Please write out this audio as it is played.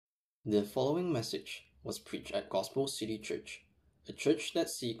The following message was preached at Gospel City Church, a church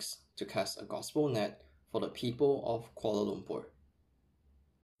that seeks to cast a gospel net for the people of Kuala Lumpur.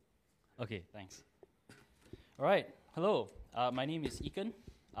 Okay, thanks. All right, hello. My name is Yi Khen.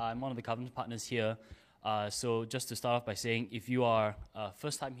 I'm one of the covenant partners here. So just to start off by saying, if you are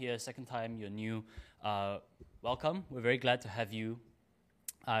first time here, second time, you're new, welcome. We're very glad to have you.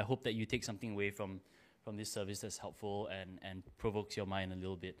 I hope that you take something away from this service that's helpful and provokes your mind a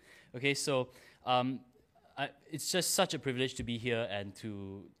little bit. Okay, so it's just such a privilege to be here and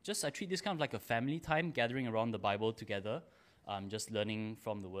I treat this kind of like a family time, gathering around the Bible together, just learning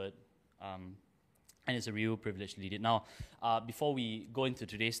from the Word. And it's a real privilege to lead it. Now, before we go into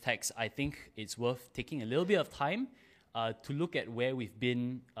today's text, I think it's worth taking a little bit of time to look at where we've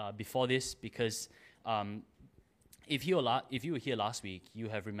been before this, because if you were here last week, you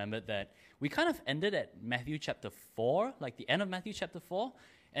have remembered that we kind of ended at Matthew chapter 4, like the end of Matthew chapter 4,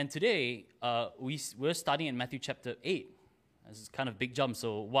 and today we're starting in Matthew chapter 8. This is kind of a big jump,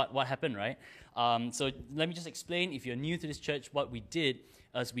 so what happened, right? So let me just explain, if you're new to this church, what we did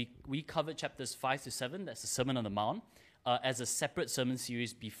is we covered chapters 5 to 7, that's the Sermon on the Mount, as a separate sermon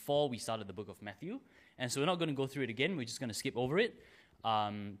series before we started the book of Matthew. And so we're not going to go through it again, we're just going to skip over it.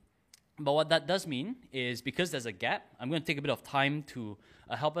 But what that does mean is, because there's a gap, I'm going to take a bit of time to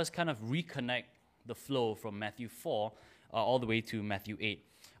help us kind of reconnect the flow from Matthew 4 all the way to Matthew 8.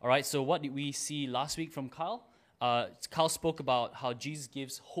 All right, so what did we see last week from Kyle? Kyle spoke about how Jesus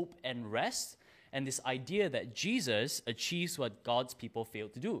gives hope and rest, and this idea that Jesus achieves what God's people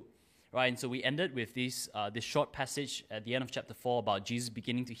failed to do. Right, and so we ended with this short passage at the end of chapter 4 about Jesus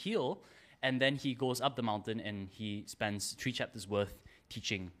beginning to heal, and then he goes up the mountain and he spends 3 chapters worth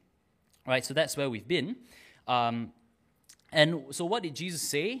teaching. Right, so that's where we've been. And so what did Jesus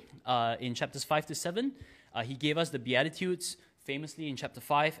say in chapters 5 to 7? He gave us the Beatitudes, famously in chapter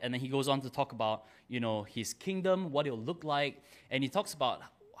 5, and then he goes on to talk about, his kingdom, what it'll look like, and he talks about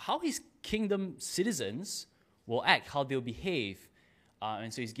how his kingdom citizens will act, how they'll behave.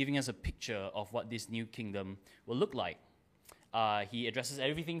 And so he's giving us a picture of what this new kingdom will look like. He addresses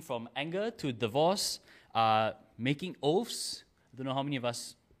everything from anger to divorce, making oaths. I don't know how many of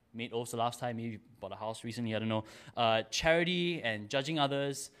us made oaths the last time, maybe you bought a house recently, I don't know. Charity and judging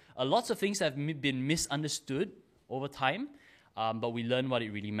others. Lots of things have been misunderstood over time, but we learn what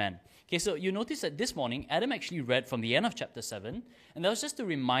it really meant. Okay, so you notice that this morning, Adam actually read from the end of chapter 7, and that was just to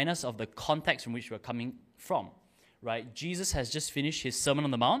remind us of the context from which we're coming from, right? Jesus has just finished his Sermon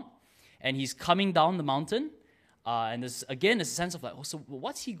on the Mount, and he's coming down the mountain, and there's a sense of like, so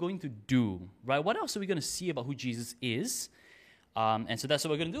what's he going to do, right? What else are we going to see about who Jesus is? And so that's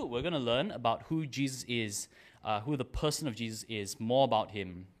what we're going to do. We're going to learn about who Jesus is, who the person of Jesus is, more about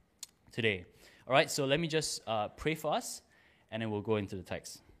him today. All right, so let me just pray for us, and then we'll go into the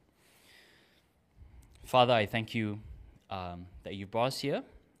text. Father, I thank you that you brought us here,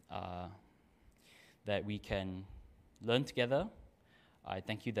 that we can learn together. I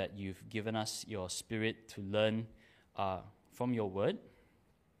thank you that you've given us your Spirit to learn from your word,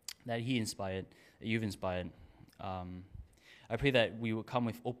 that you've inspired. I pray that we will come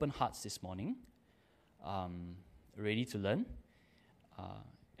with open hearts this morning, ready to learn.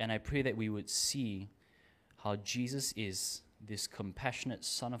 And I pray that we would see how Jesus is this compassionate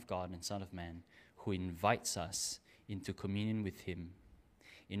Son of God and Son of Man who invites us into communion with him,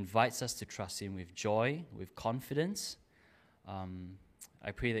 invites us to trust him with joy, with confidence.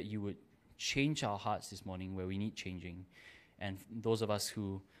 I pray that you would change our hearts this morning where we need changing. And those of us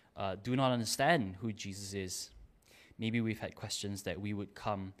who do not understand who Jesus is, maybe we've had questions, that we would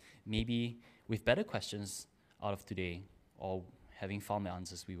come maybe with better questions out of today, or having found the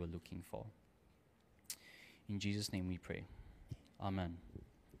answers we were looking for. In Jesus' name we pray. Amen.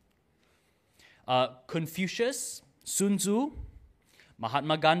 Confucius, Sun Tzu,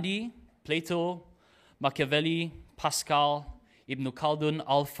 Mahatma Gandhi, Plato, Machiavelli, Pascal, Ibn Khaldun,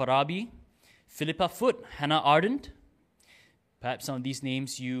 Al-Farabi, Philippa Foot, Hannah Arendt. Perhaps some of these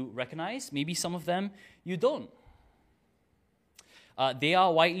names you recognize, maybe some of them you don't. They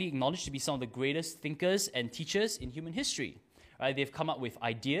are widely acknowledged to be some of the greatest thinkers and teachers in human history. Right? They've come up with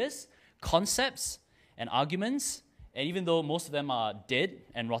ideas, concepts, and arguments, and even though most of them are dead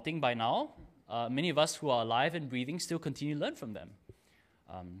and rotting by now, many of us who are alive and breathing still continue to learn from them.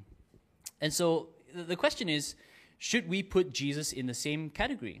 And so the question is, should we put Jesus in the same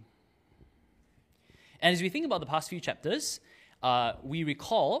category? And as we think about the past few chapters, we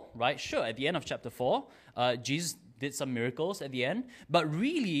recall, right, sure, at the end of chapter 4, Jesus did some miracles at the end, but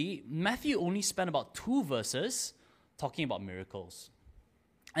really, Matthew only spent about 2 verses talking about miracles.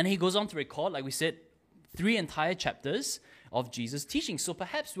 And he goes on to record, like we said, 3 entire chapters of Jesus' teaching. So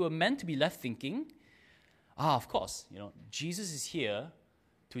perhaps we were meant to be left thinking, of course, Jesus is here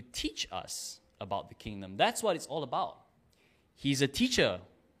to teach us about the kingdom. That's what it's all about. He's a teacher,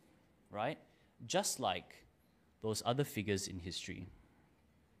 right? Just like those other figures in history.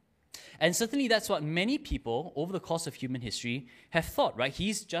 And certainly that's what many people over the course of human history have thought, right?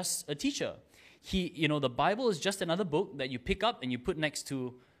 He's just a teacher. The Bible is just another book that you pick up and you put next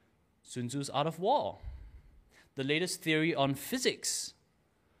to Sun Tzu's Art of War, the latest theory on physics,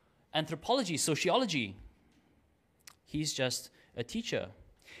 anthropology, sociology. He's just a teacher.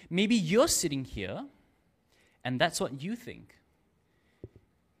 Maybe you're sitting here and that's what you think.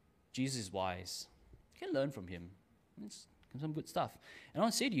 Jesus is wise. You can learn from him. It's some good stuff. And I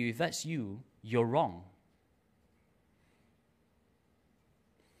want to say to you, if that's you, you're wrong.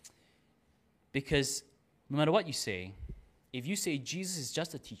 Because no matter what you say, if you say Jesus is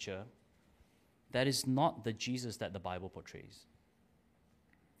just a teacher, that is not the Jesus that the Bible portrays.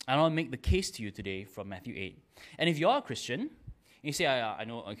 I want to make the case to you today from Matthew 8. And if you're a Christian, you say, I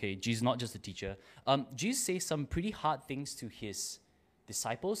know, okay, Jesus is not just a teacher. Jesus says some pretty hard things to his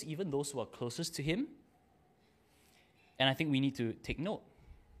disciples, even those who are closest to him. And I think we need to take note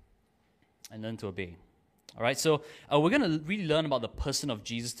and learn to obey. All right, so we're going to really learn about the person of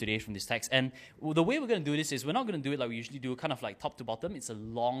Jesus today from this text. And the way we're going to do this is we're not going to do it like we usually do, kind of like top to bottom. It's a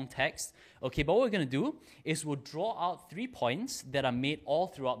long text. Okay, but what we're going to do is we'll draw out 3 points that are made all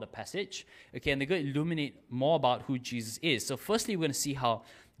throughout the passage. Okay, and they're going to illuminate more about who Jesus is. So firstly, we're going to see how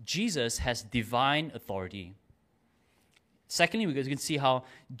Jesus has divine authority. Secondly, we're going to see how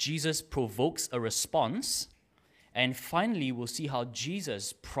Jesus provokes a response. And finally, we'll see how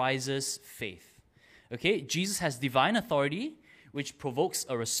Jesus prizes faith. Okay, Jesus has divine authority, which provokes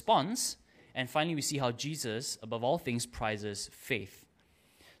a response. And finally, we see how Jesus, above all things, prizes faith.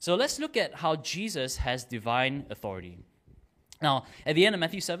 So let's look at how Jesus has divine authority. Now, at the end of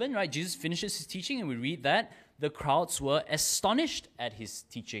Matthew 7, right, Jesus finishes his teaching, and we read that the crowds were astonished at his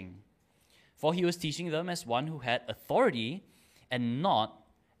teaching. For he was teaching them as one who had authority and not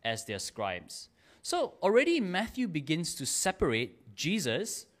as their scribes. So already Matthew begins to separate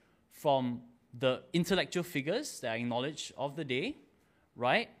Jesus from the intellectual figures that are acknowledged of the day,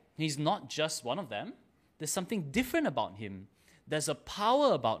 right? He's not just one of them. There's something different about him. There's a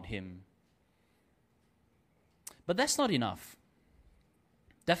power about him. But that's not enough.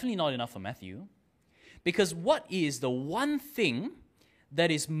 Definitely not enough for Matthew. Because what is the one thing that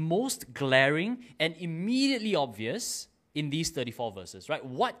is most glaring and immediately obvious in these 34 verses, right?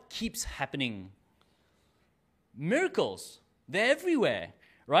 What keeps happening? Miracles. They're everywhere.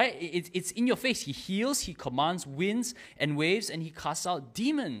 Right? It's in your face. He heals, he commands winds and waves, and he casts out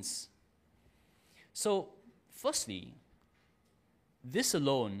demons. So, firstly, this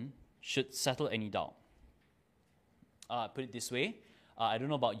alone should settle any doubt. Put it this way, I don't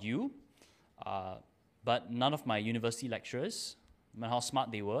know about you, but none of my university lecturers, no matter how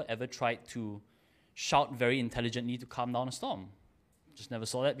smart they were, ever tried to shout very intelligently to calm down a storm. Just never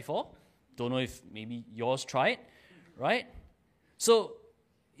saw that before. Don't know if maybe yours tried, right? So,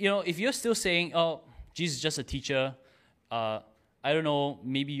 if you're still saying, oh, Jesus is just a teacher, I don't know,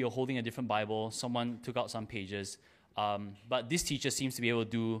 maybe you're holding a different Bible, someone took out some pages, but this teacher seems to be able to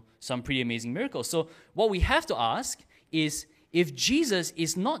do some pretty amazing miracles. So what we have to ask is, if Jesus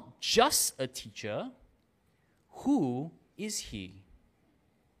is not just a teacher, who is he?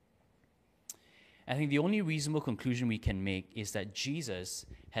 I think the only reasonable conclusion we can make is that Jesus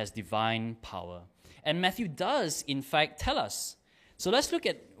has divine power. And Matthew does, in fact, tell us. So let's look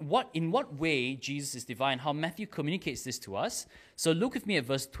at in what way Jesus is divine, how Matthew communicates this to us. So look with me at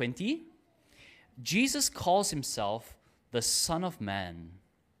verse 20. Jesus calls himself the Son of Man.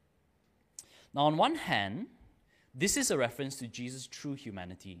 Now, on one hand, this is a reference to Jesus' true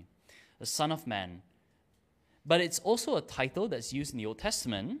humanity, the Son of Man. But it's also a title that's used in the Old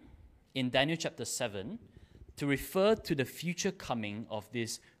Testament, in Daniel chapter 7, to refer to the future coming of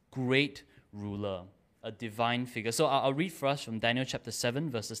this great ruler, a divine figure. So I'll read for us from Daniel chapter 7,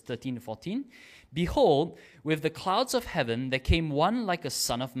 verses 13 to 14. Behold, with the clouds of heaven there came one like a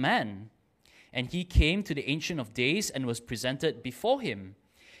son of man. And he came to the Ancient of Days and was presented before him.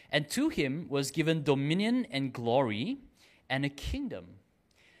 And to him was given dominion and glory and a kingdom,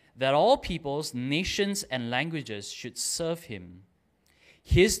 that all peoples, nations, and languages should serve him.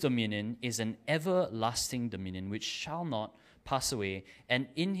 His dominion is an everlasting dominion which shall not pass away, and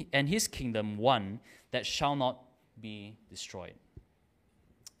his kingdom one that shall not be destroyed.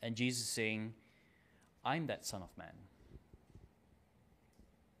 And Jesus is saying, I'm that Son of Man.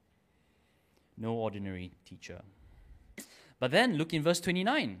 No ordinary teacher. But then look in verse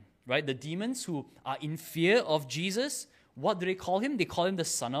 29, right? The demons who are in fear of Jesus, what do they call him? They call him the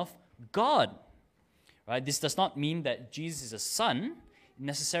Son of God. Right? This does not mean that Jesus is a son,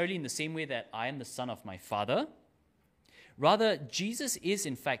 necessarily in the same way that I am the son of my Father. Rather, Jesus is,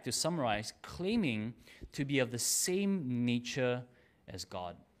 in fact, to summarize, claiming to be of the same nature as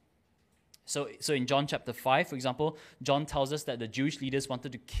God. So in John chapter 5, for example, John tells us that the Jewish leaders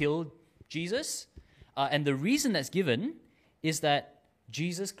wanted to kill Jesus. And the reason that's given is that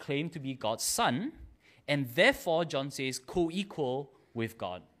Jesus claimed to be God's son, and therefore, John says, co-equal with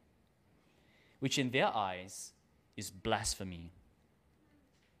God, which in their eyes is blasphemy.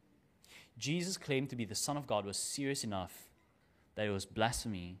 Jesus' claim to be the Son of God was serious enough that it was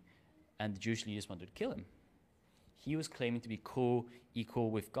blasphemy, and the Jewish leaders wanted to kill him. He was claiming to be co-equal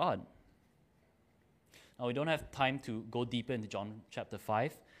with God. Now, we don't have time to go deeper into John chapter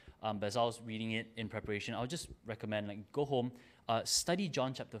 5, but as I was reading it in preparation, I would just recommend, go home, study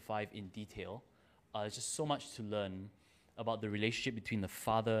John chapter 5 in detail. There's just so much to learn about the relationship between the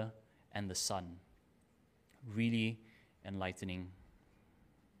Father and the Son. Really enlightening.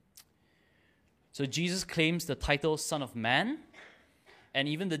 So Jesus claims the title Son of Man, and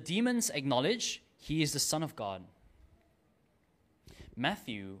even the demons acknowledge he is the Son of God.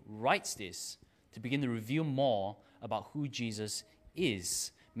 Matthew writes this to begin to reveal more about who Jesus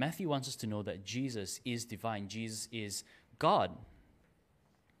is. Matthew wants us to know that Jesus is divine. Jesus is God.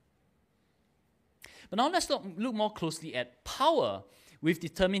 But now let's look more closely at power. We've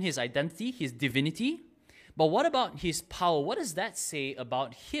determined his identity, his divinity. But what about his power? What does that say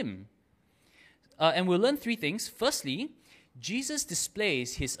about him? And we'll learn three things. Firstly, Jesus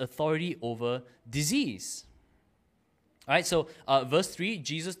displays his authority over disease. All right, so verse 3,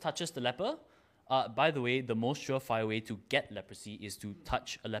 Jesus touches the leper. By the way, the most surefire way to get leprosy is to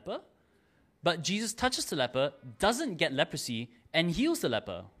touch a leper. But Jesus touches the leper, doesn't get leprosy, and heals the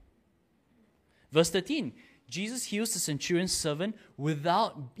leper. Verse 13, Jesus heals the centurion's servant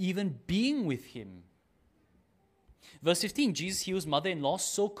without even being with him. Verse 15, Jesus heals mother-in-law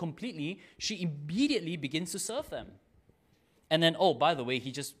so completely, she immediately begins to serve them. And then, oh, by the way,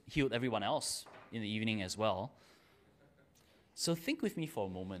 he just healed everyone else in the evening as well. So think with me for a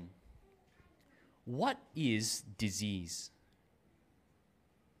moment. What is disease?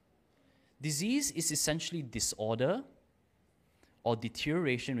 Disease is essentially disorder or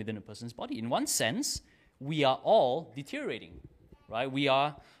deterioration within a person's body. In one sense, we are all deteriorating, right? We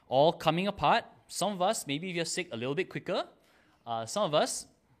are all coming apart. Some of us, maybe if you're sick, a little bit quicker. Some of us,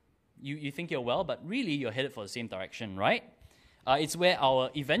 you think you're well, but really you're headed for the same direction, right? It's where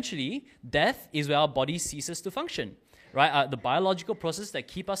eventually, death is where our body ceases to function, right? The biological processes that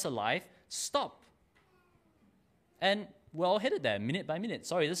keep us alive stop. And we're all headed there, minute by minute.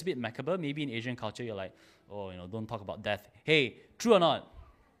 Sorry, this is a bit macabre. Maybe in Asian culture, you're like, oh, don't talk about death. Hey, true or not?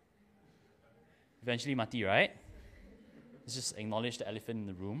 Eventually mati, right? Let's just acknowledge the elephant in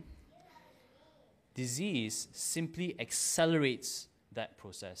the room. Disease simply accelerates that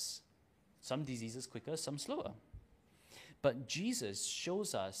process. Some diseases quicker, some slower. But Jesus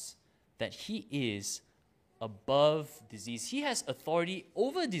shows us that he is above disease. He has authority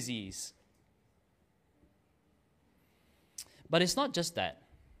over disease. But it's not just that.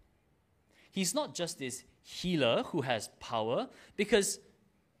 He's not just this healer who has power, because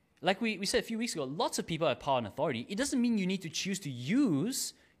like we said a few weeks ago, lots of people have power and authority. It doesn't mean you need to choose to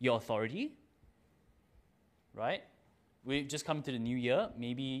use your authority, right? We've just come to the new year.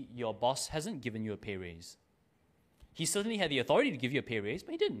 Maybe your boss hasn't given you a pay raise. He certainly had the authority to give you a pay raise,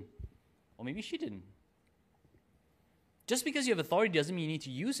 but he didn't. Or maybe she didn't. Just because you have authority doesn't mean you need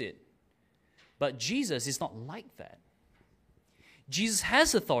to use it. But Jesus is not like that. Jesus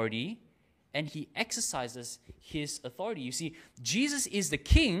has authority, and he exercises his authority. You see, Jesus is the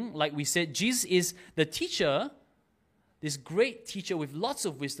king, like we said. Jesus is the teacher, this great teacher with lots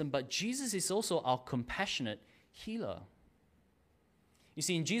of wisdom, but Jesus is also our compassionate healer. You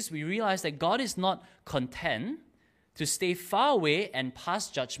see, in Jesus, we realize that God is not content to stay far away and pass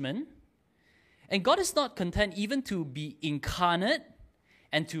judgment. And God is not content even to be incarnate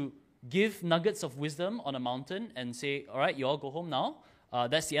and to give nuggets of wisdom on a mountain and say, all right, you all go home now.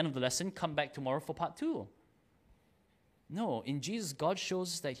 That's the end of the lesson. Come back tomorrow for part 2. No, in Jesus, God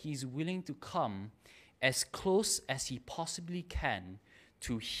shows us that he's willing to come as close as he possibly can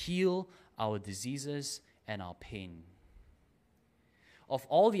to heal our diseases and our pain. Of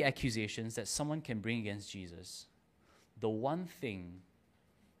all the accusations that someone can bring against Jesus, the one thing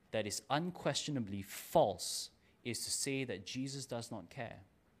that is unquestionably false is to say that Jesus does not care.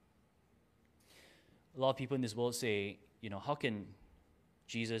 A lot of people in this world say, how can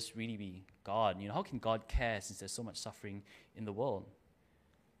Jesus really be God? How can God care since there's so much suffering in the world?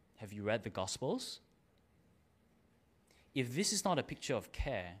 Have you read the Gospels? if this is not a picture of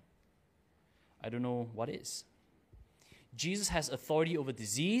care, I don't know what is. Jesus has authority over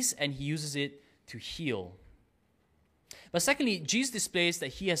disease, and he uses it to heal. But secondly, Jesus displays that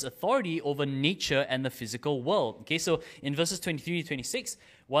he has authority over nature and the physical world. Okay, so in verses 23 to 26,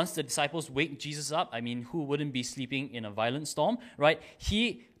 once the disciples wake Jesus up, who wouldn't be sleeping in a violent storm, right?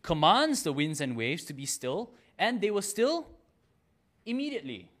 He commands the winds and waves to be still, and they were still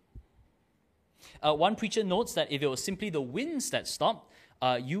immediately. One preacher notes that if it was simply the winds that stopped,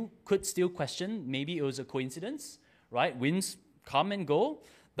 you could still question maybe it was a coincidence, right? Winds come and go.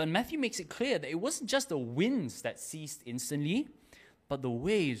 But Matthew makes it clear that it wasn't just the winds that ceased instantly, but the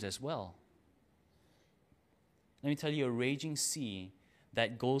waves as well. Let me tell you, a raging sea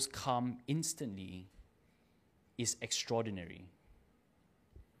that goes calm instantly is extraordinary.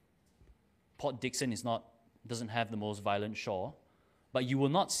 Port Dickson doesn't have the most violent shore, but you will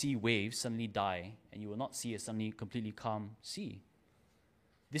not see waves suddenly die, and you will not see a suddenly completely calm sea.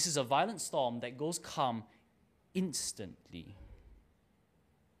 This is a violent storm that goes calm instantly.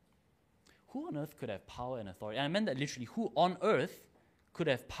 Who on earth could have power and authority? And I meant that literally, who on earth could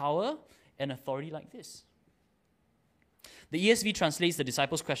have power and authority like this? The ESV translates the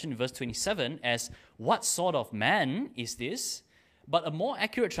disciples' question in verse 27 as, "What sort of man is this?" But a more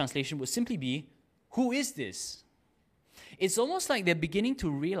accurate translation would simply be, "Who is this?" It's almost like they're beginning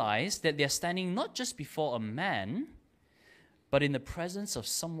to realize that they're standing not just before a man, but in the presence of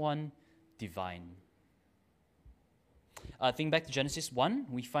someone divine. Think back to Genesis 1,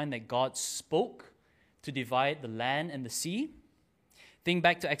 we find that God spoke to divide the land and the sea. Think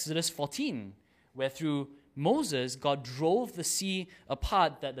back to Exodus 14, where through Moses, God drove the sea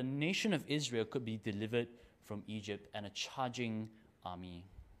apart that the nation of Israel could be delivered from Egypt and a charging army.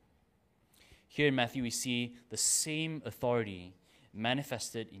 Here in Matthew, we see the same authority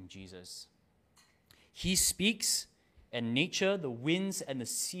manifested in Jesus. He speaks, and nature, the winds and the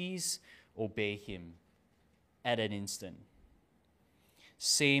seas obey him at an instant.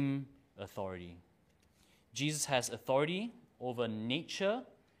 Same authority. Jesus has authority over nature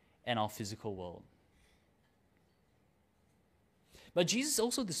and our physical world. But Jesus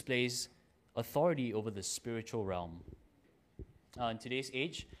also displays authority over the spiritual realm. In today's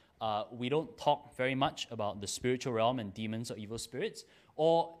age, we don't talk very much about the spiritual realm and demons or evil spirits.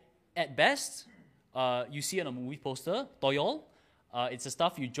 Or at best, you see on a movie poster, toyol. It's the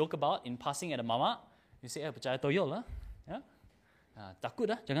stuff you joke about in passing at a mama. You say, percaya toyol lah. Yeah? Takut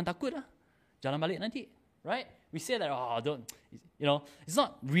lah, jangan takut lah. Jalan balik nanti. Right? We say that, it's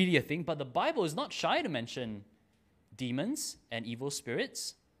not really a thing, but the Bible is not shy to mention demons and evil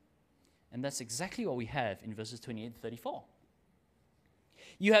spirits. And that's exactly what we have in verses 28 to 34.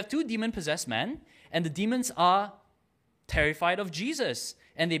 You have two demon-possessed men, and the demons are terrified of Jesus.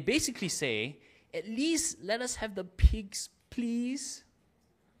 And they basically say, "At least let us have the pigs, please."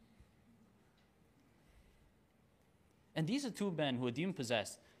 And these are two men who are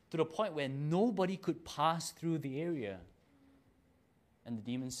demon-possessed to the point where nobody could pass through the area. And the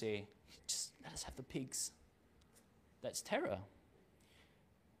demons say, "Just let us have the pigs." That's terror.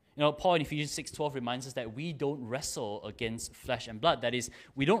 Paul in Ephesians 6:12 reminds us that we don't wrestle against flesh and blood. That is,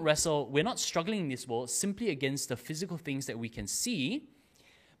 we're not struggling in this world simply against the physical things that we can see,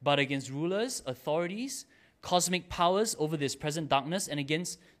 but against rulers, authorities, cosmic powers over this present darkness, and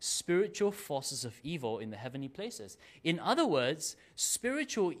against spiritual forces of evil in the heavenly places. In other words,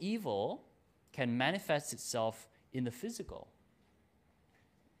 spiritual evil can manifest itself in the physical.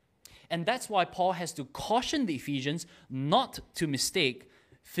 And that's why Paul has to caution the Ephesians not to mistake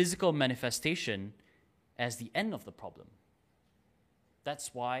physical manifestation as the end of the problem.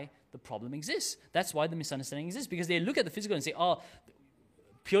 That's why the problem exists. That's why the misunderstanding exists, because they look at the physical and say,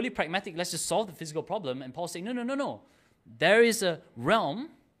 purely pragmatic, let's just solve the physical problem. And Paul's saying, no. There is a realm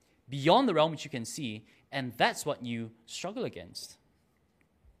beyond the realm which you can see, and that's what you struggle against.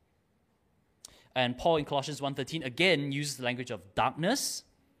 And Paul in Colossians 1:13 again uses the language of darkness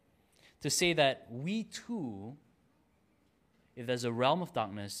to say that we too, if there's a realm of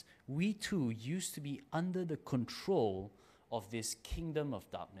darkness, we too used to be under the control of this kingdom of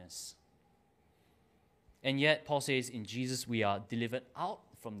darkness. And yet, Paul says, in Jesus we are delivered out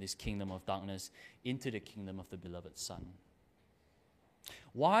from this kingdom of darkness into the kingdom of the beloved Son.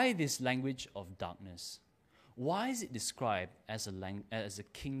 Why this language of darkness? Why is it described as a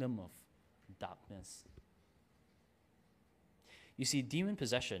kingdom of darkness? You see, demon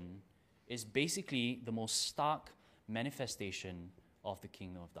possession is basically the most stark manifestation of the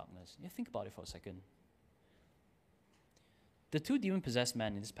kingdom of darkness. Think about it for a second. The two demon-possessed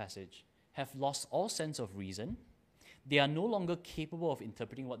men in this passage have lost all sense of reason. They are no longer capable of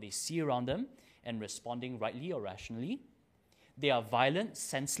interpreting what they see around them and responding rightly or rationally. they are violent,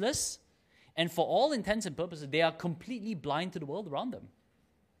 senseless, and for all intents and purposes, they are completely blind to the world around them.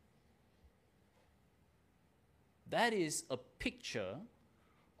 That is a picture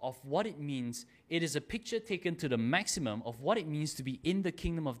of what it means. It is a picture taken to the maximum of what it means to be in the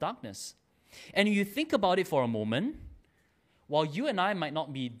kingdom of darkness. And if you think about it for a moment, while you and I might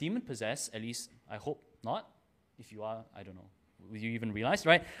not be demon-possessed, at least I hope not. If you are, I don't know. Will you even realize,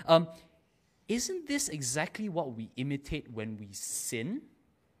 right? Isn't this exactly what we imitate when we sin?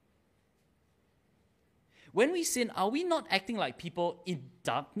 When we sin, are we not acting like people in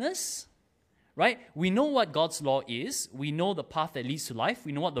darkness? Right? We know what God's law is. We know the path that leads to life.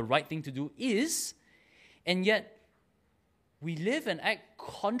 We know what the right thing to do is. And yet, we live and act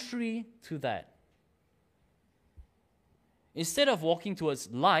contrary to that. Instead of walking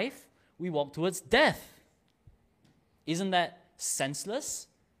towards life, we walk towards death. Isn't that senseless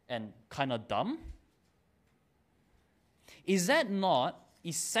and kind of dumb? Is that not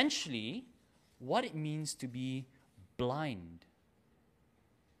essentially what it means to be blind?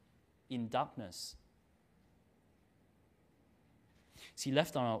 In darkness. See,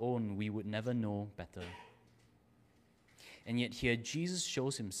 left on our own, we would never know better. And yet here, Jesus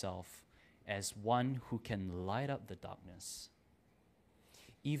shows himself as one who can light up the darkness.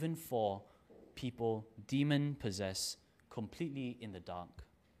 Even for people demon-possessed, completely in the dark,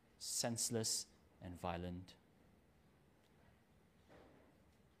 senseless and violent.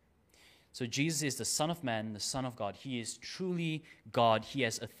 So Jesus is the Son of Man, the Son of God. He is truly God. He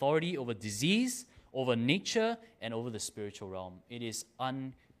has authority over disease, over nature, and over the spiritual realm. It is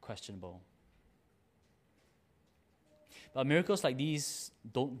unquestionable. But miracles like these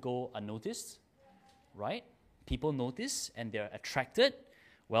don't go unnoticed, right? People notice and they're attracted.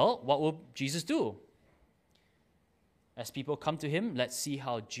 Well, what will Jesus do? As people come to him, let's see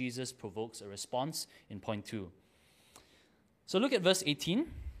how Jesus provokes a response in point 2. So look at verse 18.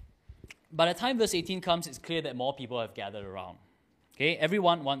 By the time verse 18 comes, it's clear that more people have gathered around. Okay,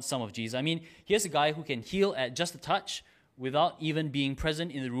 everyone wants some of Jesus. I mean, here's a guy who can heal at just a touch without even being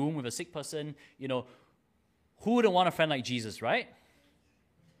present in the room with a sick person. You know, who wouldn't want a friend like Jesus, right?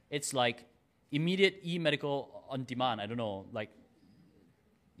 It's like immediate e-medical on demand. I don't know, like,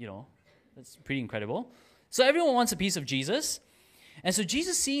 you know, that's pretty incredible. So everyone wants a piece of Jesus. And so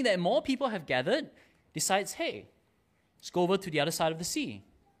Jesus, seeing that more people have gathered, decides, hey, let's go over to the other side of the sea.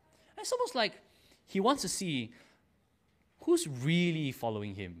 It's almost like he wants to see who's really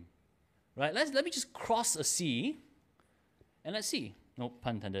following him, right? Let me just cross a sea, and let's see. No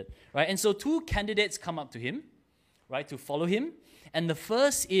pun intended, right? And so 2 candidates come up to him, right, to follow him. And the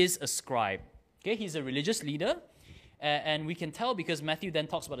first is a scribe. Okay, he's a religious leader, and we can tell because Matthew then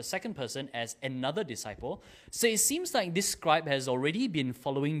talks about a second person as another disciple. So it seems like this scribe has already been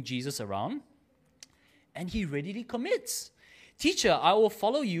following Jesus around, and he readily commits. Teacher, I will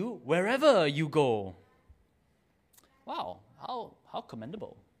follow you wherever you go. Wow, how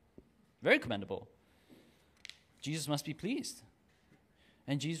commendable. Very commendable. Jesus must be pleased.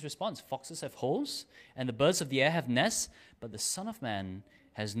 And Jesus responds, foxes have holes, and the birds of the air have nests, but the Son of Man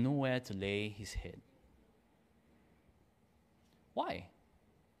has nowhere to lay his head. Why?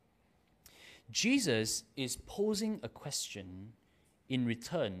 Jesus is posing a question in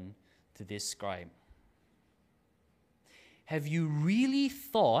return to this scribe. Have you really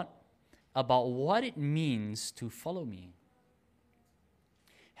thought about what it means to follow me?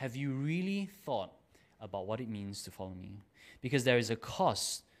 Have you really thought about what it means to follow me? Because there is a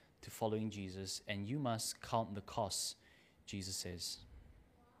cost to following Jesus, and you must count the cost, Jesus says.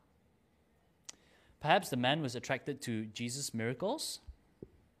 Perhaps the man was attracted to Jesus' miracles.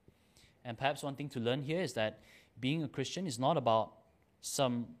 And perhaps one thing to learn here is that being a Christian is not about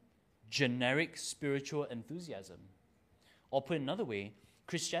some generic spiritual enthusiasm. Or put another way,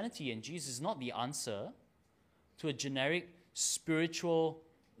 Christianity and Jesus is not the answer to a generic spiritual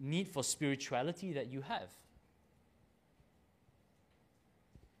need for spirituality that you have.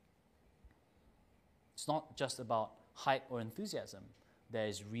 It's not just about hype or enthusiasm. There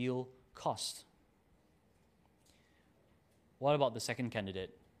is real cost. What about the second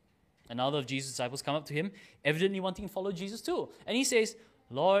candidate? Another of Jesus' disciples come up to him, evidently wanting to follow Jesus too. And he says,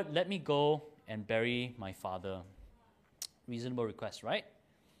 Lord, let me go and bury my father. Reasonable request, right?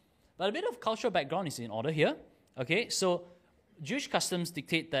 But a bit of cultural background is in order here. Okay, so Jewish customs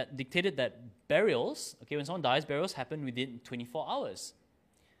dictated that burials, okay, when someone dies, burials happen within 24 hours.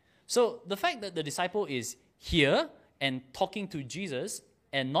 So the fact that the disciple is here and talking to Jesus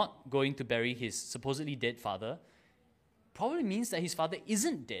and not going to bury his supposedly dead father probably means that his father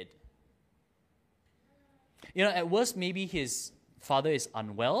isn't dead. You know, at worst, maybe his father is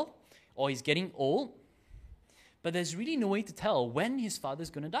unwell or he's getting old. but there's really no way to tell when his father's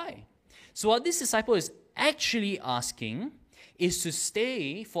going to die. So what this disciple is actually asking is to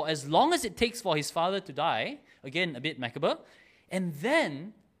stay for as long as it takes for his father to die, again, a bit macabre, and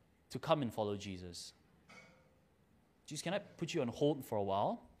then to come and follow Jesus. Jesus, can I put you on hold for a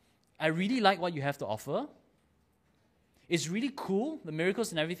while? I really like what you have to offer. It's really cool, the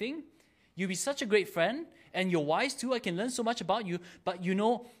miracles and everything. You'll be such a great friend, and you're wise too. I can learn so much about you. But you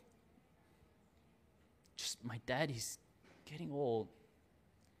know, just my dad, he's getting old.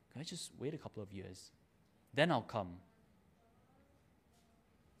 Can I just wait a couple of years? Then I'll come.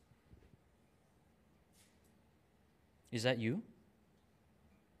 Is that you?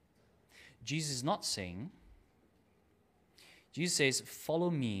 Jesus is not saying, Jesus says, follow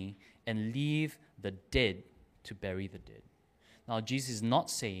me and leave the dead to bury the dead. Now, Jesus is not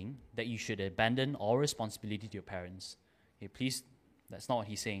saying that you should abandon all responsibility to your parents. Okay, please, that's not what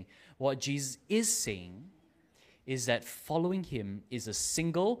he's saying. What Jesus is saying is that following him is the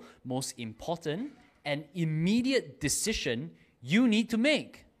single most important and immediate decision you need to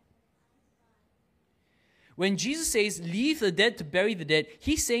make. When Jesus says, leave the dead to bury the dead,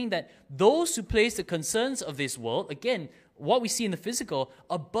 he's saying that those who place the concerns of this world, again, what we see in the physical,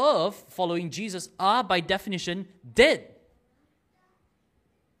 above following Jesus are by definition dead.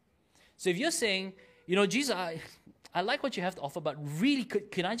 So if you're saying, you know, Jesus, I like what you have to offer, but really,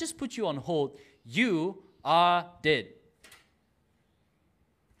 can I just put you on hold? You are dead.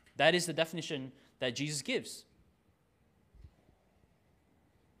 That is the definition that Jesus gives.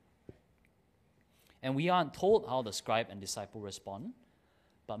 And we aren't told how the scribe and disciple respond,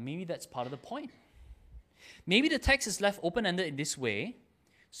 but maybe that's part of the point. Maybe the text is left open-ended in this way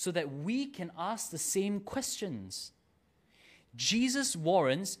so that we can ask the same questions. Jesus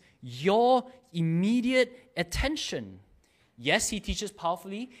warrants your immediate attention. Yes, he teaches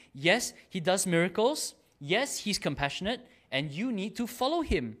powerfully. Yes, he does miracles. Yes, he's compassionate, and you need to follow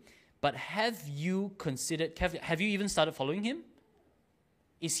him. But have you considered, have you even started following him?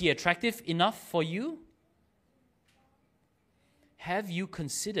 Is he attractive enough for you? Have you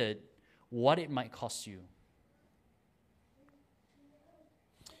considered what it might cost you?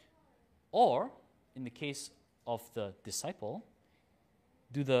 Or, in the case of the disciple,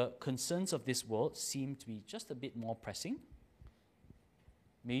 do the concerns of this world seem to be just a bit more pressing?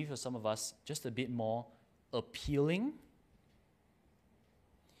 Maybe for some of us, just a bit more appealing?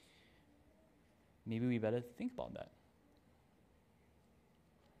 Maybe we better think about that.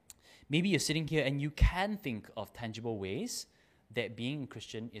 Maybe you're sitting here and you can think of tangible ways that being a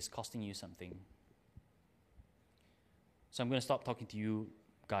Christian is costing you something. So I'm going to stop talking to you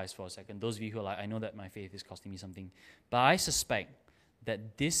guys for a second. Those of you who are like, I know that my faith is costing me something. But I suspect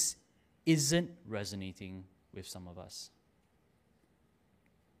that this isn't resonating with some of us.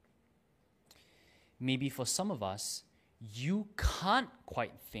 Maybe for some of us, you can't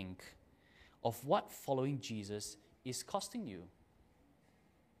quite think of what following Jesus is costing you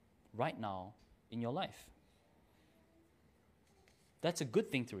right now in your life. That's a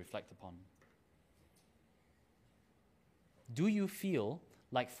good thing to reflect upon. Do you feel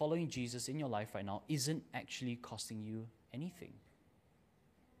like following Jesus in your life right now isn't actually costing you anything?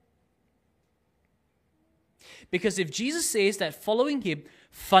 Because if Jesus says that following him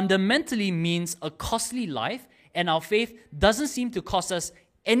fundamentally means a costly life, and our faith doesn't seem to cost us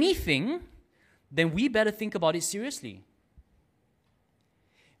anything, then we better think about it seriously.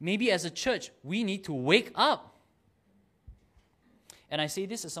 Maybe as a church, we need to wake up. And I say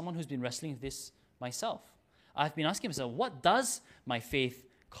this as someone who's been wrestling with this myself. I've been asking myself, what does my faith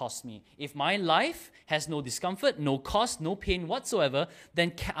cost me? If my life has no discomfort, no cost, no pain whatsoever,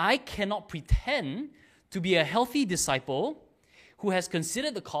 then I cannot pretend to be a healthy disciple who has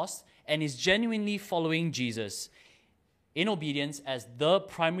considered the cost and is genuinely following Jesus in obedience as the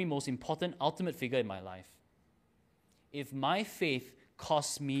primary, most important, ultimate figure in my life. If my faith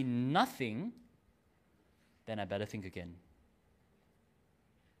costs me nothing, then I better think again.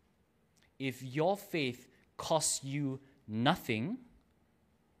 If your faith costs you nothing,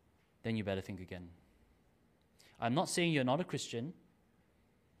 then you better think again. I'm not saying you're not a Christian,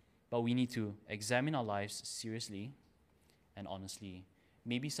 but we need to examine our lives seriously and honestly.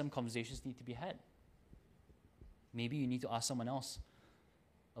 Maybe some conversations need to be had. Maybe you need to ask someone else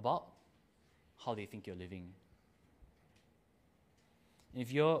about how they think you're living. And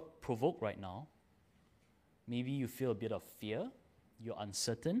if you're provoked right now, maybe you feel a bit of fear, you're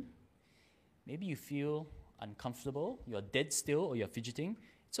uncertain, maybe you feel uncomfortable, you're dead still or you're fidgeting,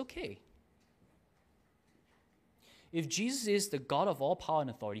 it's okay. If Jesus is the God of all power and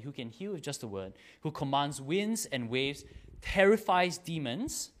authority, who can heal with just a word, who commands winds and waves, terrifies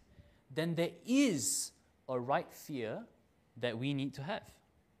demons, then there is a right fear that we need to have.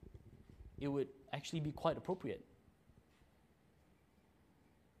 It would actually be quite appropriate.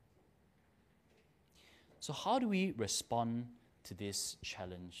 So how do we respond to this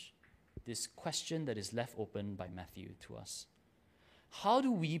challenge, this question that is left open by Matthew to us? How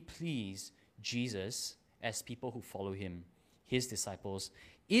do we please Jesus as people who follow him, his disciples?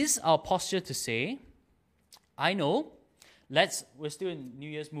 Is our posture to say, I know, we're still in New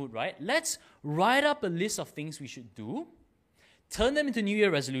Year's mood, right? Let's write up a list of things we should do, turn them into New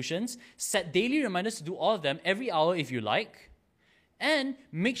Year resolutions, set daily reminders to do all of them every hour if you like, and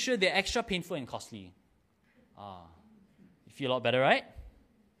make sure they're extra painful and costly. You feel a lot better, right?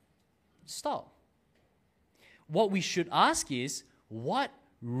 Stop. What we should ask is, what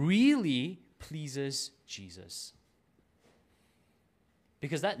really pleases Jesus?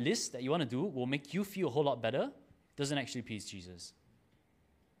 Because that list that you want to do will make you feel a whole lot better, doesn't actually please Jesus.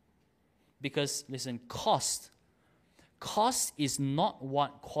 Because, listen, cost is not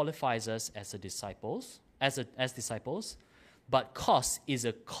what qualifies us as disciples, but cost is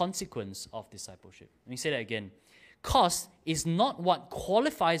a consequence of discipleship. Let me say that again. Cost is not what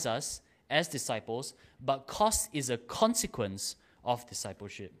qualifies us as disciples, but cost is a consequence of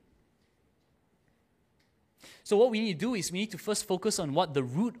discipleship. So what we need to do is we need to first focus on what the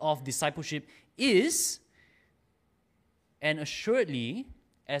root of discipleship is, and assuredly,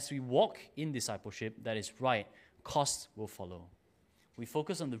 as we walk in discipleship that is right, cost will follow. We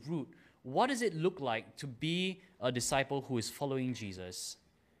focus on the root. What does it look like to be a disciple who is following Jesus?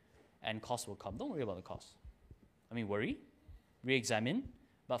 And cost will come. Don't worry about the cost. Worry, re-examine,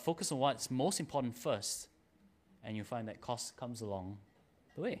 but focus on what's most important first, and you'll find that cost comes along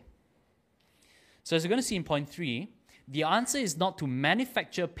the way. So as we're going to see in point 3, the answer is not to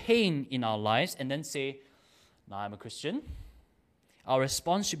manufacture pain in our lives and then say, now I'm a Christian. Our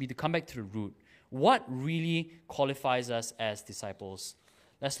response should be to come back to the root. What really qualifies us as disciples?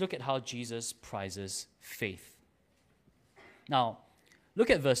 Let's look at how Jesus prizes faith. Now, look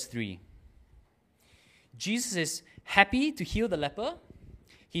at verse 3. Jesus is happy to heal the leper.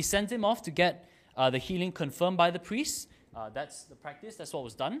 He sent him off to get the healing confirmed by the priest. That's the practice. That's what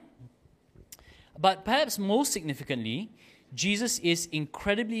was done. But perhaps most significantly, Jesus is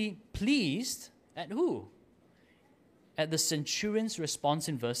incredibly pleased at who? At the centurion's response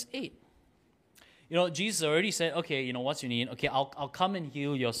in verse 8. Jesus already said, okay, what's your need? Okay, I'll come and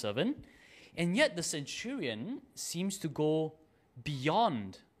heal your servant. And yet the centurion seems to go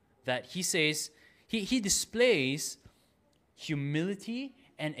beyond that. He says, he displays humility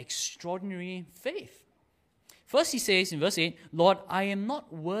and extraordinary faith. First he says in verse 8, Lord, I am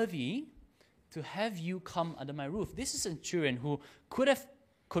not worthy to have you come under my roof. This is a centurion who could have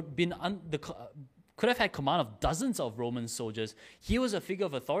had command of dozens of Roman soldiers. He was a figure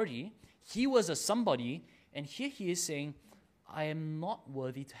of authority. He was a somebody. And here he is saying, I am not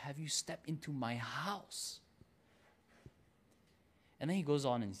worthy to have you step into my house. And then he goes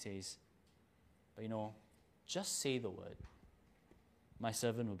on and says, but just say the word. My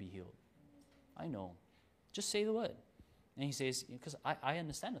servant will be healed. I know. Just say the word. And he says, because I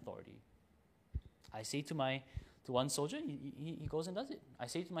understand authority. I say to one soldier, he goes and does it. I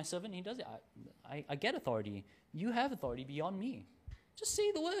say to my servant, he does it. I get authority. You have authority beyond me. Just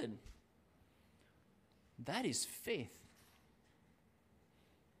say the word. That is faith.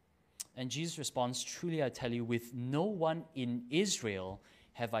 And Jesus responds, truly I tell you, with no one in Israel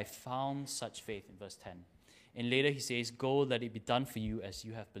have I found such faith, in verse 10. And later he says, go, let it be done for you as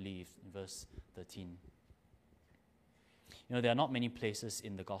you have believed, in verse 13. There are not many places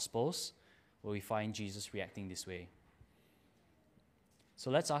in the Gospels where we find Jesus reacting this way.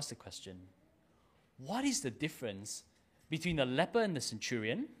 So let's ask the question, what is the difference between the leper and the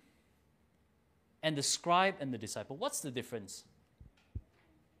centurion and the scribe and the disciple? What's the difference?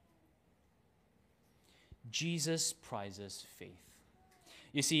 Jesus prizes faith.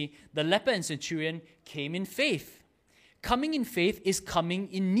 You see, the leper and centurion came in faith. Coming in faith is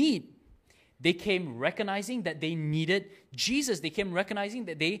coming in need. They came recognizing that they needed Jesus. They came recognizing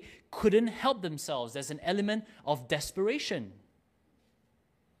that they couldn't help themselves. There's an element of desperation.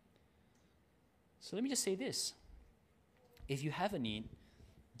 So let me just say this. If you have a need,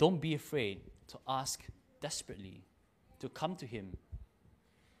 don't be afraid to ask desperately, to come to Him.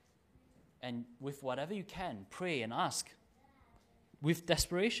 And with whatever you can, pray and ask with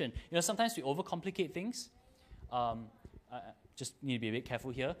desperation. Sometimes we overcomplicate things. Just need to be a bit careful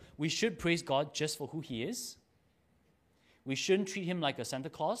here. We should praise God just for who He is. We shouldn't treat Him like a Santa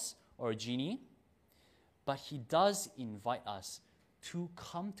Claus or a genie. But He does invite us to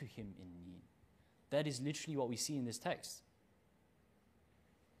come to Him in need. That is literally what we see in this text.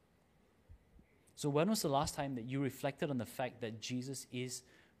 So when was the last time that you reflected on the fact that Jesus is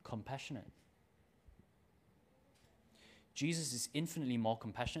compassionate? Jesus is infinitely more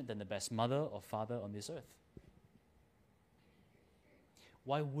compassionate than the best mother or father on this earth.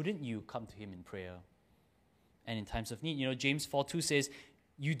 Why wouldn't you come to him in prayer and in times of need? You know, James 4:2 says,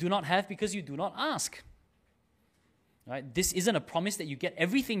 you do not have because you do not ask. Right? This isn't a promise that you get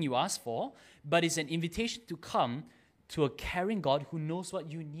everything you ask for, but it's an invitation to come to a caring God who knows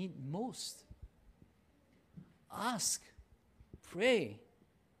what you need most. Ask. Pray.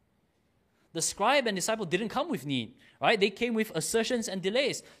 The scribe and disciple didn't come with need, right? They came with assertions and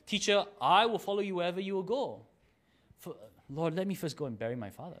delays. Teacher, I will follow you wherever you will go. Lord, let me first go and bury my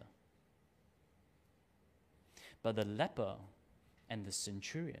father. But the leper and the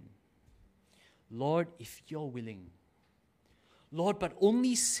centurion, Lord, if you're willing, Lord, but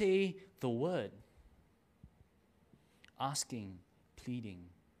only say the word. Asking, pleading.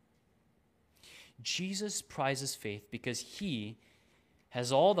 Jesus prizes faith because he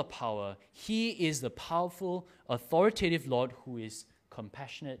has all the power. He is the powerful, authoritative Lord who is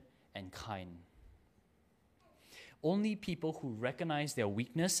compassionate and kind. Only people who recognize their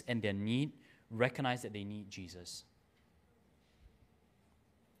weakness and their need recognize that they need Jesus.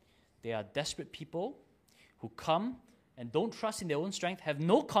 They are desperate people who come and don't trust in their own strength, have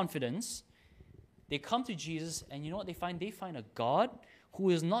no confidence. They come to Jesus, and you know what they find? They find a God who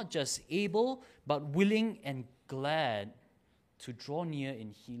is not just able, but willing and glad to draw near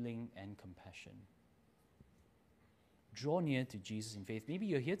in healing and compassion. Draw near to Jesus in faith. Maybe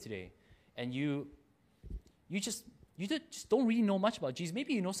you're here today, and you just don't really know much about Jesus.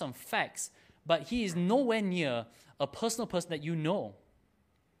 Maybe you know some facts, but he is nowhere near a personal person that you know.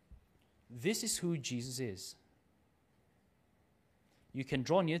 This is who Jesus is. You can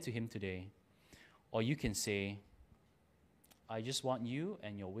draw near to him today, or you can say, I just want you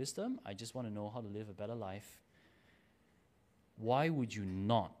and your wisdom. I just want to know how to live a better life. Why would you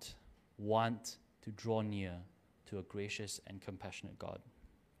not want to draw near to a gracious and compassionate God?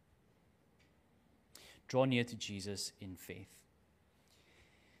 Draw near to Jesus in faith.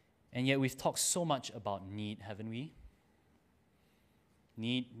 And yet we've talked so much about need, haven't we?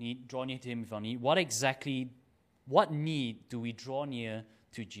 Need, draw near to him with our need. What need do we draw near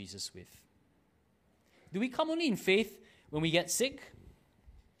to Jesus with? Do we come only in faith when we get sick?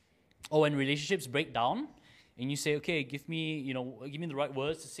 Or when relationships break down? And you say, okay, give me the right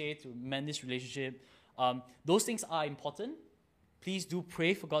words to say to mend this relationship. Those things are important. Please do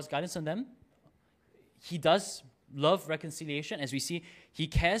pray for God's guidance on them. He does love reconciliation. As we see, he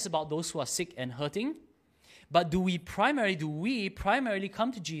cares about those who are sick and hurting. But do we primarily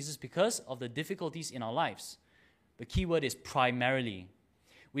come to Jesus because of the difficulties in our lives? The key word is primarily.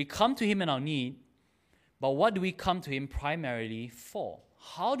 We come to him in our need, but what do we come to him primarily for?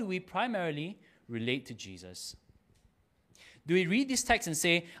 How do we primarily relate to Jesus? Do we read this text and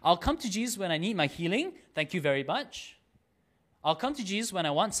say, I'll come to Jesus when I need my healing? Thank you very much. I'll come to Jesus when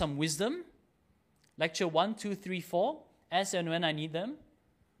I want some wisdom. Lecture 1, 2, 3, 4, as and when I need them.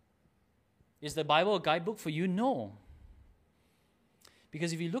 Is the Bible a guidebook for you? No.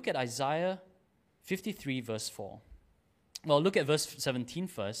 Because if you look at Isaiah 53, verse 4, well, look at verse 17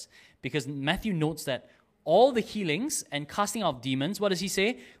 first, because Matthew notes that all the healings and casting out of demons, what does he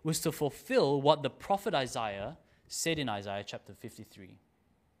say? Was to fulfill what the prophet Isaiah said in Isaiah chapter 53.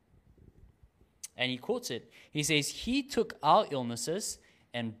 And he quotes it. He says, he took our illnesses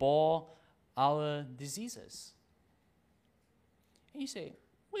and bore our diseases. And you say,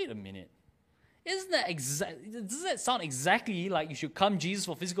 wait a minute. Does that sound exactly like you should come Jesus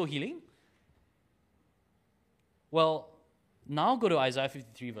for physical healing? Well, now go to Isaiah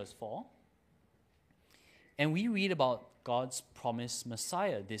 53 verse 4. And we read about God's promised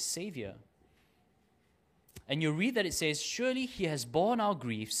Messiah, this Savior. And you read that it says, surely he has borne our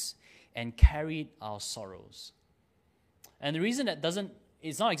griefs and carried our sorrows. And the reason that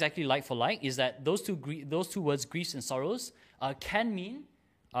it's not exactly like for like is that those two words, griefs and sorrows, can mean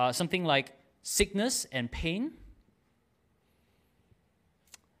something like sickness and pain.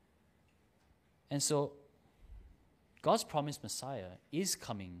 And so God's promised Messiah is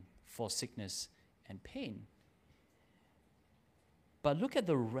coming for sickness and pain. But look at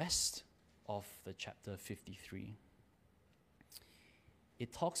the rest of the chapter 53.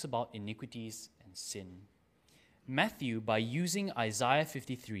 It talks about iniquities and sin. Matthew, by using Isaiah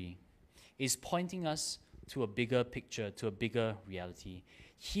 53, is pointing us to a bigger picture, to a bigger reality.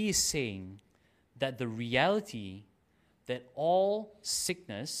 He is saying that the reality that all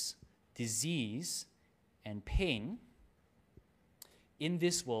sickness, disease, and pain in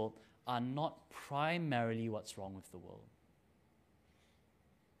this world are not primarily what's wrong with the world.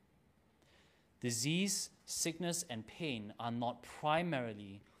 Disease, sickness, and pain are not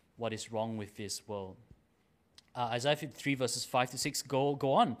primarily what is wrong with this world. Isaiah 53 verses 5 to 6 go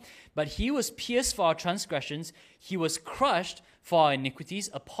on. But he was pierced for our transgressions, he was crushed for our iniquities.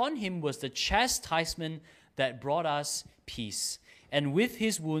 Upon him was the chastisement that brought us peace. And with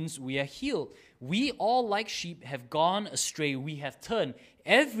his wounds we are healed. We all like sheep have gone astray. We have turned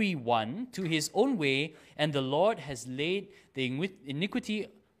everyone to his own way, and the Lord has laid the iniquity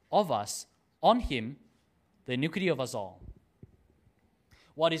of us on him, the iniquity of us all.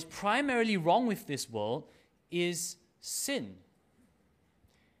 What is primarily wrong with this world is sin.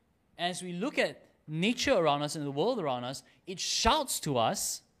 As we look at nature around us and the world around us, it shouts to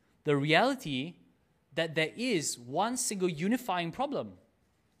us the reality that there is one single unifying problem.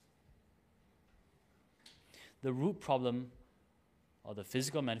 The root problem or the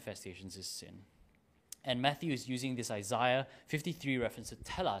physical manifestations is sin. And Matthew is using this Isaiah 53 reference to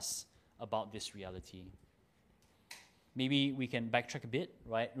tell us about this reality. Maybe we can backtrack a bit,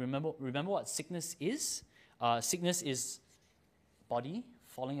 right? Remember what sickness is? Sickness is body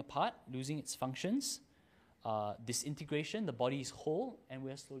falling apart, losing its functions. Disintegration, the body is whole and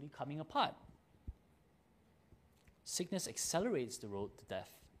we're slowly coming apart. Sickness accelerates the road to death.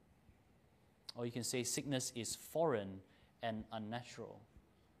 Or you can say sickness is foreign and unnatural.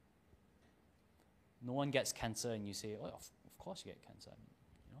 No one gets cancer and you say, oh, of course you get cancer.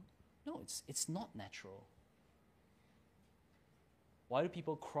 You know? No, it's not natural. Why do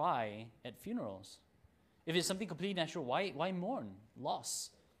people cry at funerals? If it's something completely natural, why mourn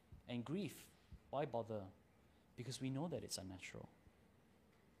loss and grief? Why bother? Because we know that it's unnatural.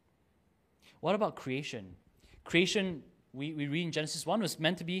 What about creation? Creation, we read in Genesis 1, was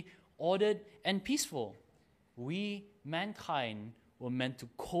meant to be ordered and peaceful. We, mankind, were meant to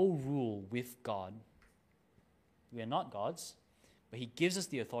co-rule with God. We are not gods, but he gives us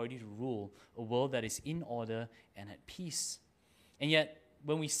the authority to rule a world that is in order and at peace. And yet,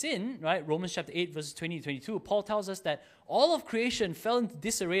 when we sin, right, Romans chapter 8, verses 20 to 22, Paul tells us that all of creation fell into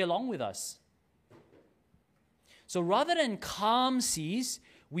disarray along with us. So rather than calm seas,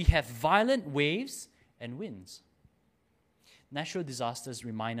 we have violent waves and winds. Natural disasters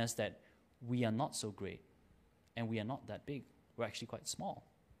remind us that we are not so great and we are not that big. We're actually quite small.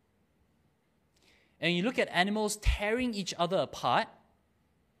 And you look at animals tearing each other apart.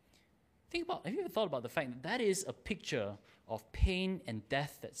 Have you ever thought about the fact that that is a picture of pain and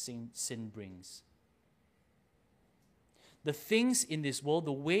death that sin brings? The things in this world,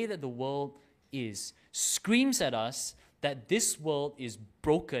 the way that the world is, screams at us that this world is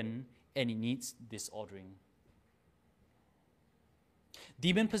broken and it needs disordering.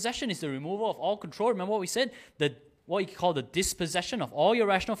 Demon possession is the removal of all control. Remember what we said? What you call the dispossession of all your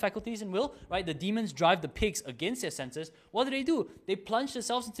rational faculties and will, right? The demons drive the pigs against their senses. What do? They plunge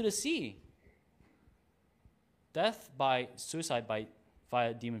themselves into the sea. Death by suicide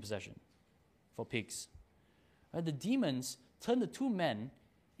via demon possession for pigs. Right? The demons turn the two men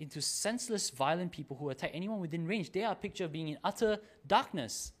into senseless, violent people who attack anyone within range. They are a picture of being in utter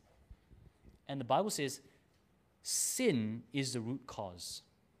darkness. And the Bible says sin is the root cause.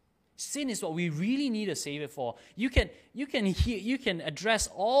 Sin is what we really need a savior for. You can address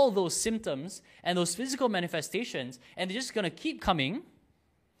all those symptoms and those physical manifestations, and they're just going to keep coming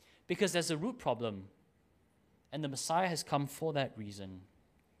because there's a root problem. And the Messiah has come for that reason.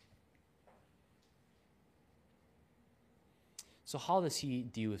 So how does he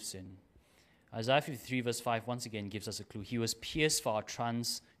deal with sin? Isaiah 53 verse 5 once again gives us a clue. He was pierced for our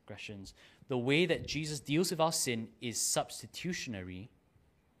transgressions. The way that Jesus deals with our sin is substitutionary.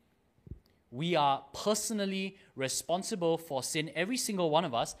 We are personally responsible for sin, every single one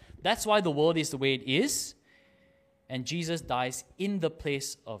of us. That's why the world is the way it is. And Jesus dies in the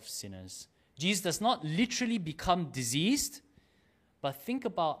place of sinners. Jesus does not literally become diseased, but think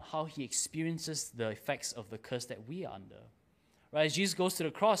about how he experiences the effects of the curse that we are under. Right? As Jesus goes to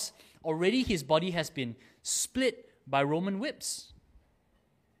the cross, already his body has been split by Roman whips.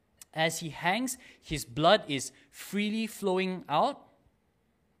 As he hangs, his blood is freely flowing out,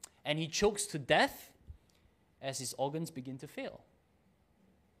 and he chokes to death as his organs begin to fail.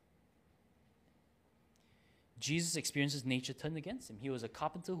 Jesus experiences nature turned against him. He was a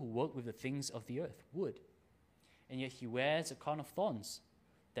carpenter who worked with the things of the earth, wood. And yet he wears a crown of thorns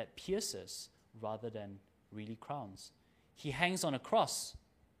that pierces rather than really crowns. He hangs on a cross.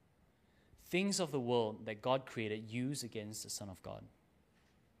 Things of the world that God created use against the Son of God.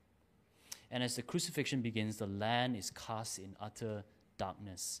 And as the crucifixion begins, the land is cast in utter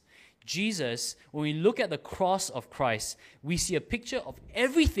darkness. Jesus, when we look at the cross of Christ, we see a picture of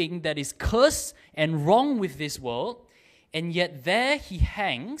everything that is cursed and wrong with this world, and yet there he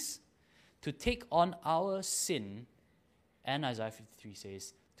hangs to take on our sin, and Isaiah 53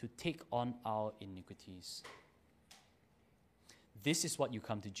 says, to take on our iniquities. This is what you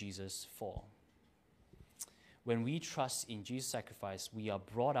come to Jesus for. When we trust in Jesus' sacrifice, we are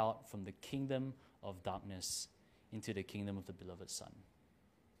brought out from the kingdom of darkness into the kingdom of the beloved Son.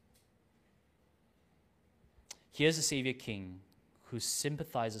 Here's a Savior King who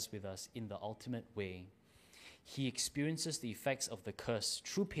sympathizes with us in the ultimate way. He experiences the effects of the curse,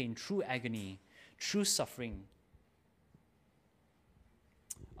 true pain, true agony, true suffering.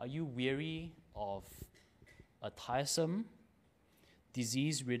 Are you weary of a tiresome,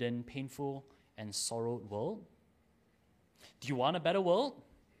 disease-ridden, painful, and sorrowed world? Do you want a better world?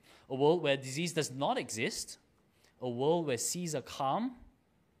 A world where disease does not exist? A world where seas are calm?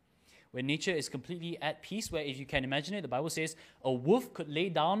 Where nature is completely at peace? Where, if you can imagine it, the Bible says a wolf could lay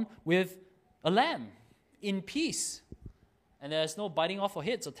down with a lamb in peace. And there's no biting off of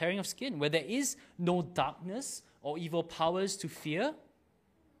heads or tearing of skin. Where there is no darkness or evil powers to fear?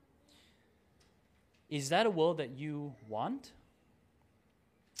 Is that a world that you want?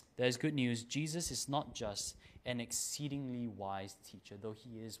 There's good news. Jesus is not just an exceedingly wise teacher, though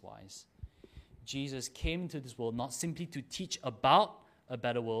he is wise. Jesus came into this world not simply to teach about a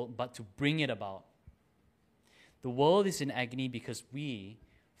better world, but to bring it about. The world is in agony because we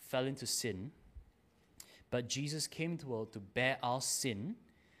fell into sin, but Jesus came into the world to bear our sin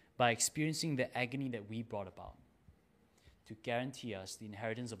by experiencing the agony that we brought about, to guarantee us the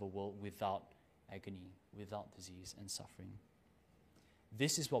inheritance of a world without agony, without disease and suffering.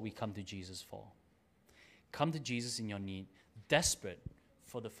 This is what we come to Jesus for. Come to Jesus in your need, desperate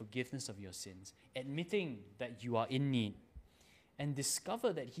for the forgiveness of your sins, admitting that you are in need, and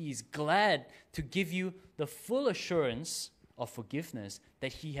discover that he is glad to give you the full assurance of forgiveness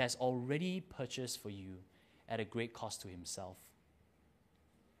that he has already purchased for you at a great cost to himself.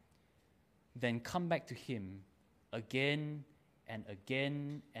 Then come back to him again and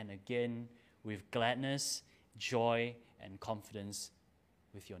again and again with gladness, joy, and confidence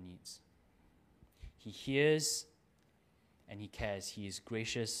with your needs. He hears and he cares. He is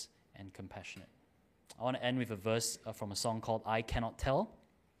gracious and compassionate. I want to end with a verse from a song called I Cannot Tell.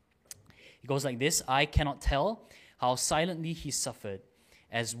 It goes like this: I cannot tell how silently he suffered,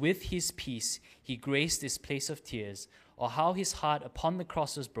 as with his peace he graced this place of tears, or how his heart upon the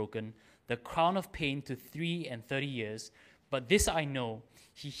cross was broken, the crown of pain to 33 years. But this I know,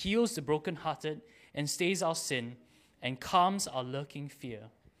 he heals the brokenhearted and stays our sin and calms our lurking fear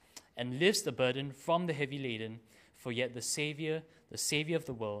and lifts the burden from the heavy laden, for yet the Savior of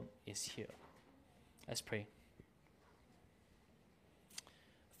the world is here. Let's pray.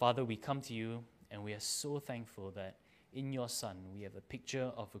 Father, we come to you and we are so thankful that in your Son we have a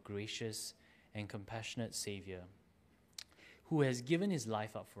picture of a gracious and compassionate Savior who has given his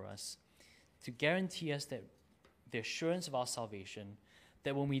life up for us to guarantee us that the assurance of our salvation,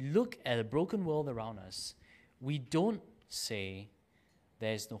 that when we look at a broken world around us, we don't say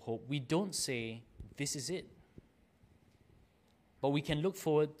there is no hope. We don't say this is it. But we can look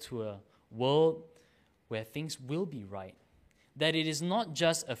forward to a world where things will be right. That it is not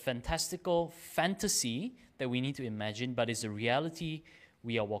just a fantastical fantasy that we need to imagine, but is a reality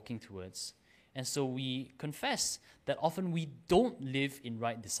we are walking towards. And so we confess that often we don't live in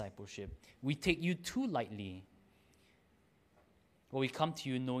right discipleship. We take you too lightly. But we come to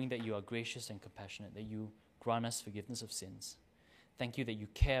you knowing that you are gracious and compassionate, that you grant us forgiveness of sins. Thank you that you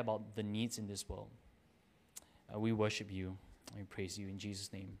care about the needs in this world. We worship you. We praise you in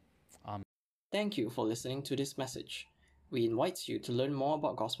Jesus' name. Amen. Thank you for listening to this message. We invite you to learn more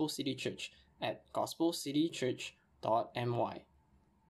about Gospel City Church at gospelcitychurch.my.